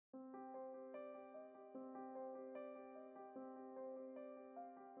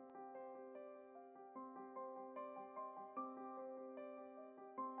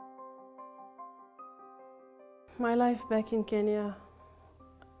My life back in Kenya,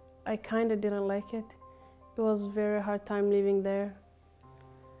 I kind of didn't like it. It was a very hard time living there.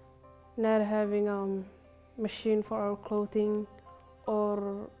 Not having a machine for our clothing,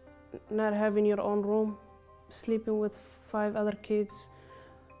 or not having your own room, sleeping with 5 other kids,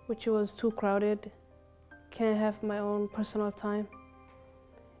 which was too crowded. Can't have my own personal time.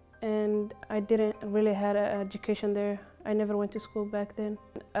 And I didn't really have an education there. I never went to school back then.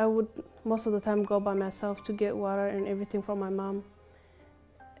 I would most of the time go by myself to get water and everything from my mom.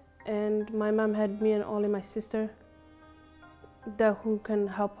 And my mom had me and only my sister that who can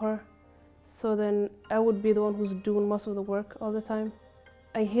help her. So then I would be the one who's doing most of the work all the time.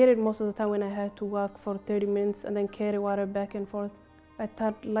 I hated most of the time when I had to walk for 30 minutes and then carry water back and forth. I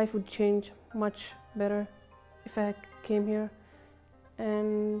thought life would change much better if I came here.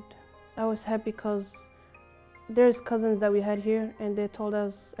 And I was happy because there's cousins that we had here and they told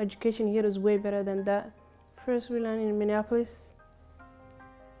us education here is way better than that. First we landed in Minneapolis.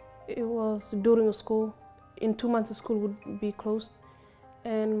 It was during school. In 2 months the school would be closed.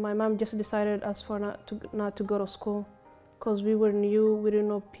 And my mom just decided us for not to go to school because we were new, we didn't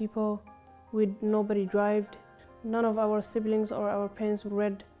know people, nobody drived. None of our siblings or our parents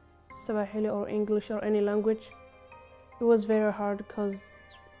read Swahili or English or any language. It was very hard because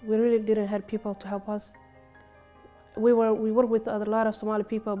we really didn't have people to help us. We worked with a lot of Somali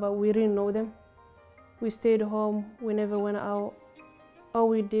people, but we didn't know them. We stayed home, we never went out. All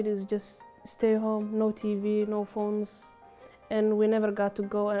we did is just stay home, no TV, no phones. And we never got to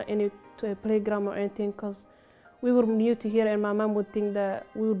go to a playground or anything because we were new to here and my mom would think that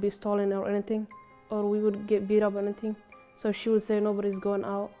we would be stolen or anything, or we would get beat up or anything. So she would say nobody's going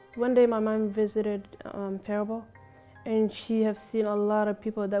out. One day my mom visited Faribault, and she have seen a lot of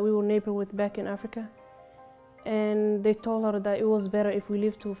people that we were neighbor with back in Africa. And they told her that it was better if we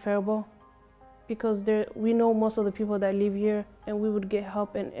lived to Faribault because we know most of the people that live here and we would get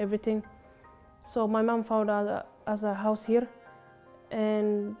help and everything. So my mom found out as a house here,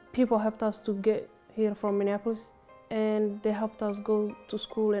 and people helped us to get here from Minneapolis, and they helped us go to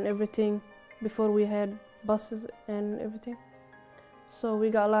school and everything before we had buses and everything. So we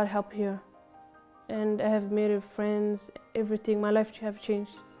got a lot of help here, and I have made friends, everything. My life have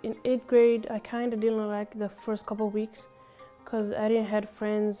changed. In 8th grade, I kind of didn't like the first couple of weeks because I didn't have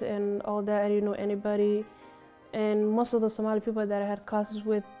friends and all that. I didn't know anybody. And most of the Somali people that I had classes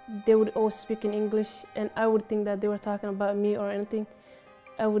with, they would always speak in English, and I would think that they were talking about me or anything.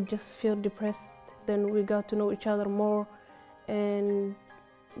 I would just feel depressed. Then we got to know each other more, and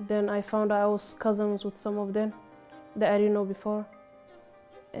then I found out I was cousins with some of them that I didn't know before.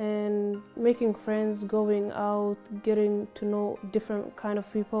 And making friends, going out, getting to know different kind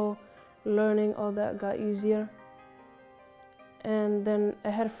of people, learning, all that got easier. And then I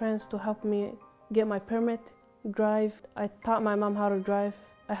had friends to help me get my permit, drive. I taught my mom how to drive.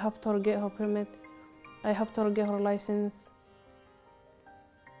 I helped her get her permit. I helped her get her license.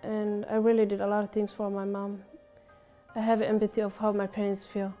 And I really did a lot of things for my mom. I have empathy of how my parents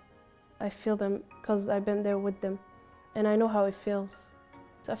feel. I feel them because I've been there with them, and I know how it feels.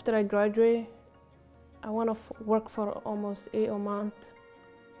 After I graduate, I want to work for almost 8 or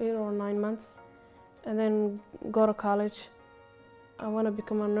 9 months, and then go to college. I want to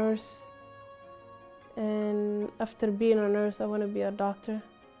become a nurse, and after being a nurse, I want to be a doctor.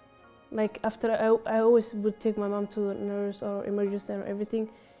 Like I always would take my mom to the nurse or emergency or everything.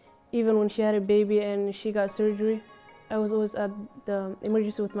 Even when she had a baby and she got surgery, I was always at the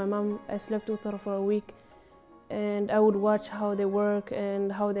emergency with my mom. I slept with her for a week, and I would watch how they work and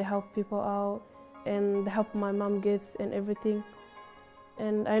how they help people out and the help my mom gets and everything.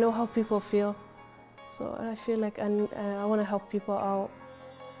 And I know how people feel, so I feel like I want to help people out.